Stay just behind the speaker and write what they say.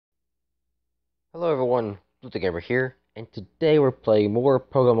Hello everyone, Blue the Gamer here, and today we're playing more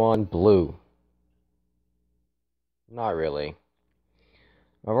Pokemon Blue. Not really.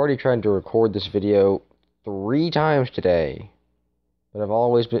 I've already tried to record this video 3 times today, but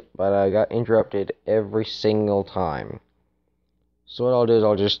I got interrupted every single time. So what I'll do is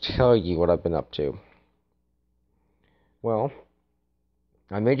I'll just tell you what I've been up to. Well,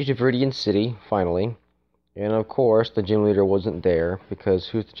 I made it to Viridian City, finally, and of course the gym leader wasn't there, because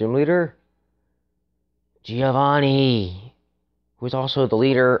who's the gym leader? Giovanni, who's also the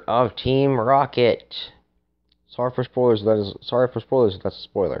leader of Team Rocket. Sorry for spoilers. That's a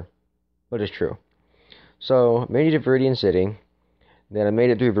spoiler, but it's true. So made it to Viridian City, then I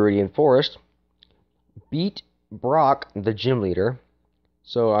made it through Viridian Forest, beat Brock, the gym leader.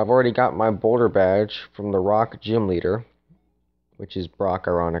 So I've already got my Boulder badge from the Rock gym leader, which is Brock,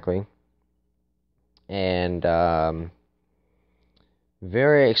 ironically, and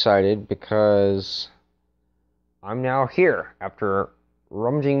very excited because I'm now here after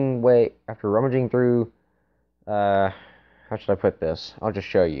rummaging through. How should I put this? I'll just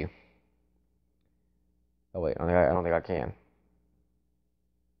show you. Oh wait, I don't think I can.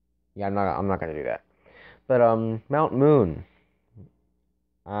 Yeah, I'm not gonna do that. But Mount Moon.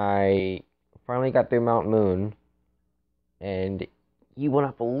 I finally got through Mount Moon, and you will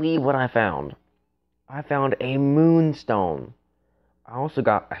not believe what I found. I found a Moonstone. I also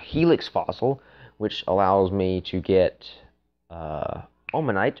got a Helix fossil, which allows me to get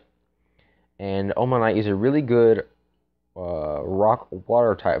Omanite. And Omanite is a really good rock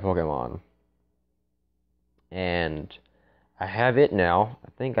water type Pokemon. And I have it now. I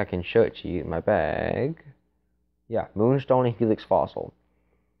think I can show it to you in my bag. Yeah, Moonstone and Helix Fossil.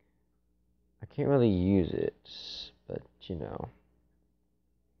 I can't really use it, but you know.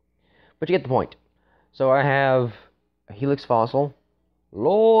 But you get the point. So I have a Helix Fossil,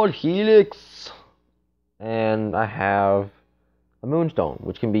 Lord Helix, and I have a Moonstone,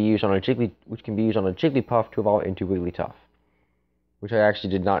 which can be used on a Jigglypuff to evolve into Wigglytuff, which I actually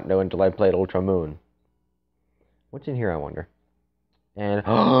did not know until I played Ultra Moon. What's in here, I wonder? And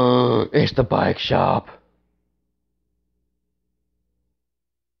it's the bike shop.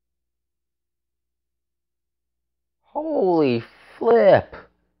 Holy flip!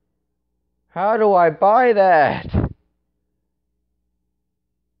 How do I buy that?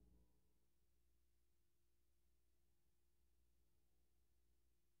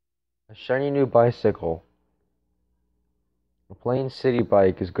 A shiny new bicycle. A plain city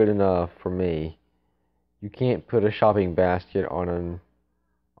bike is good enough for me. You can't put a shopping basket on an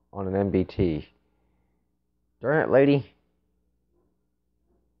MBT. Darn it, lady.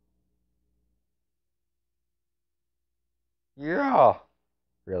 Yeah.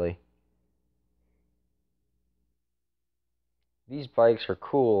 Really. These bikes are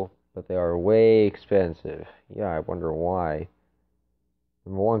cool, but they are way expensive. Yeah, I wonder why.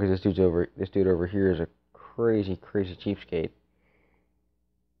 Number one, because this dude over here is a crazy, crazy cheapskate.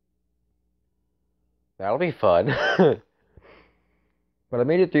 That'll be fun. But I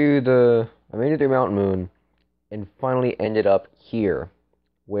made it through Mount Moon, and finally ended up here,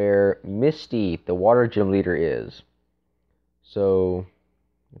 where Misty, the water gym leader, is. So,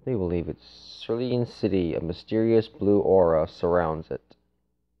 if they believe it's Cerulean City, a mysterious blue aura surrounds it.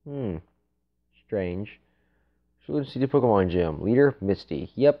 Strange. Cerulean City Pokemon Gym. Leader, Misty.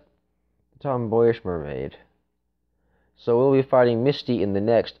 Yep, the tomboyish mermaid. So we'll be fighting Misty in the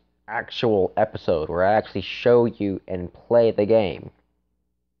next actual episode, where I actually show you and play the game.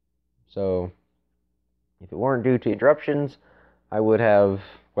 So, if it weren't due to interruptions, I would have,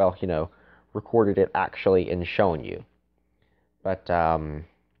 well, you know, recorded it actually and shown you. But,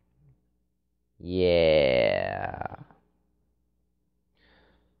 yeah.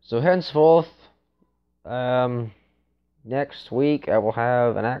 So henceforth, next week I will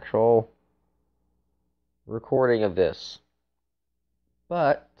have an actual recording of this.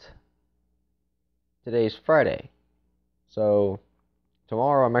 But, today's Friday. So,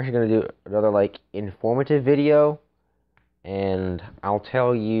 tomorrow I'm actually going to do another, like, informative video, and I'll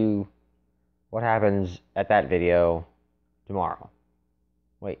tell you what happens at that video tomorrow.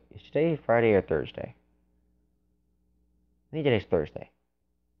 Wait, is today Friday or Thursday? I think today's Thursday.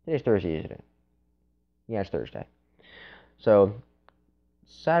 Today's Thursday, isn't it? Yeah, it's Thursday. So,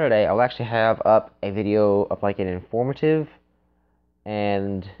 Saturday, I'll actually have up a video of, like, an informative,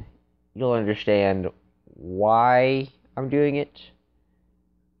 and you'll understand why I'm doing it.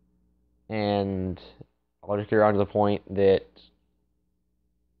 And I'll just get around to the point that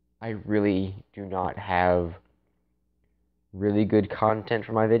I really do not have really good content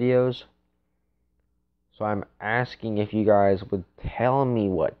for my videos. So I'm asking if you guys would tell me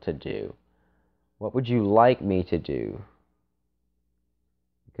what to do. What would you like me to do?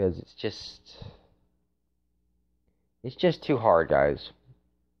 Because it's just too hard, guys.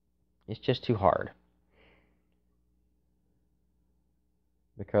 It's just too hard.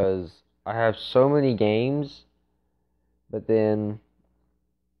 Because I have so many games, but then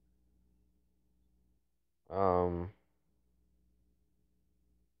oh,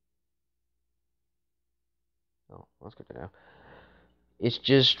 that's good to know. It's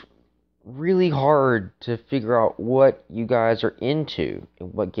just really hard to figure out what you guys are into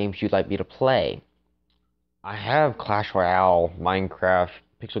and what games you'd like me to play. I have Clash Royale, Minecraft,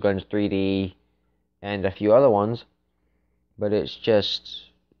 Pixel Guns 3D, and a few other ones, but it's just,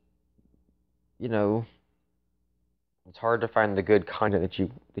 you know, it's hard to find the good content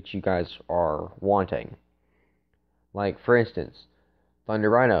that you guys are wanting. Like, for instance, Thunder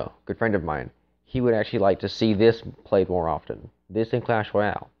Rhino, good friend of mine, he would actually like to see this played more often. This and Clash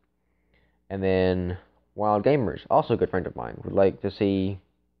Royale. And then Wild Gamers, also a good friend of mine, would like to see,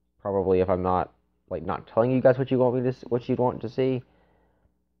 probably if I'm not not telling you guys what you want me to what you'd want to see,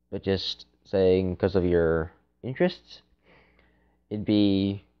 but just saying because of your interests, it'd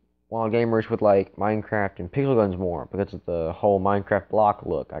be Wild Gamers would like Minecraft and Pixel Guns more because of the whole Minecraft block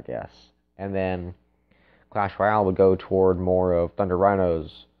look, I guess. And then Clash Royale would go toward more of Thunder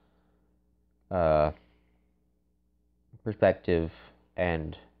Rhino's uh, perspective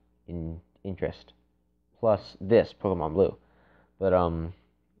and interest. Plus this Pokemon Blue. But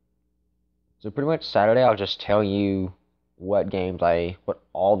so pretty much Saturday I'll just tell you what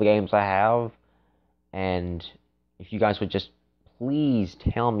all the games I have, and if you guys would just please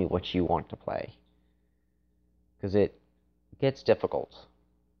tell me what you want to play, because it gets difficult,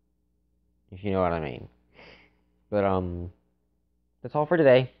 if you know what I mean. But that's all for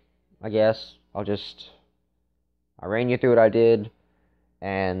today, I guess. I ran you through what I did,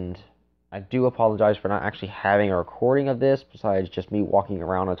 and I do apologize for not actually having a recording of this besides just me walking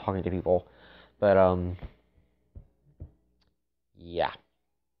around and talking to people. But yeah.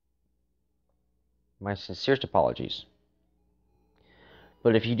 My sincerest apologies.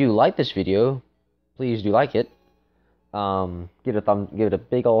 But if you do like this video, please do like it. Give it a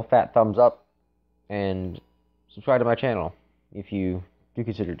big old fat thumbs up, and subscribe to my channel if you do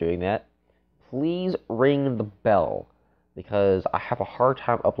consider doing that. Please ring the bell, because I have a hard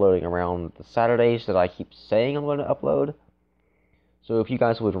time uploading around the Saturdays that I keep saying I'm going to upload. So if you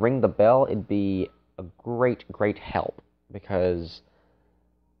guys would ring the bell, it'd be a great, great help, because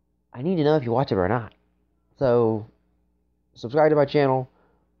I need to know if you watch it or not. So subscribe to my channel,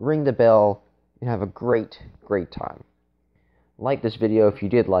 ring the bell, and have a great, great time. Like this video if you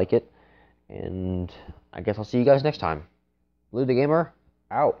did like it, and I guess I'll see you guys next time. Blue the Gamer,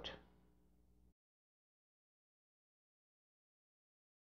 out.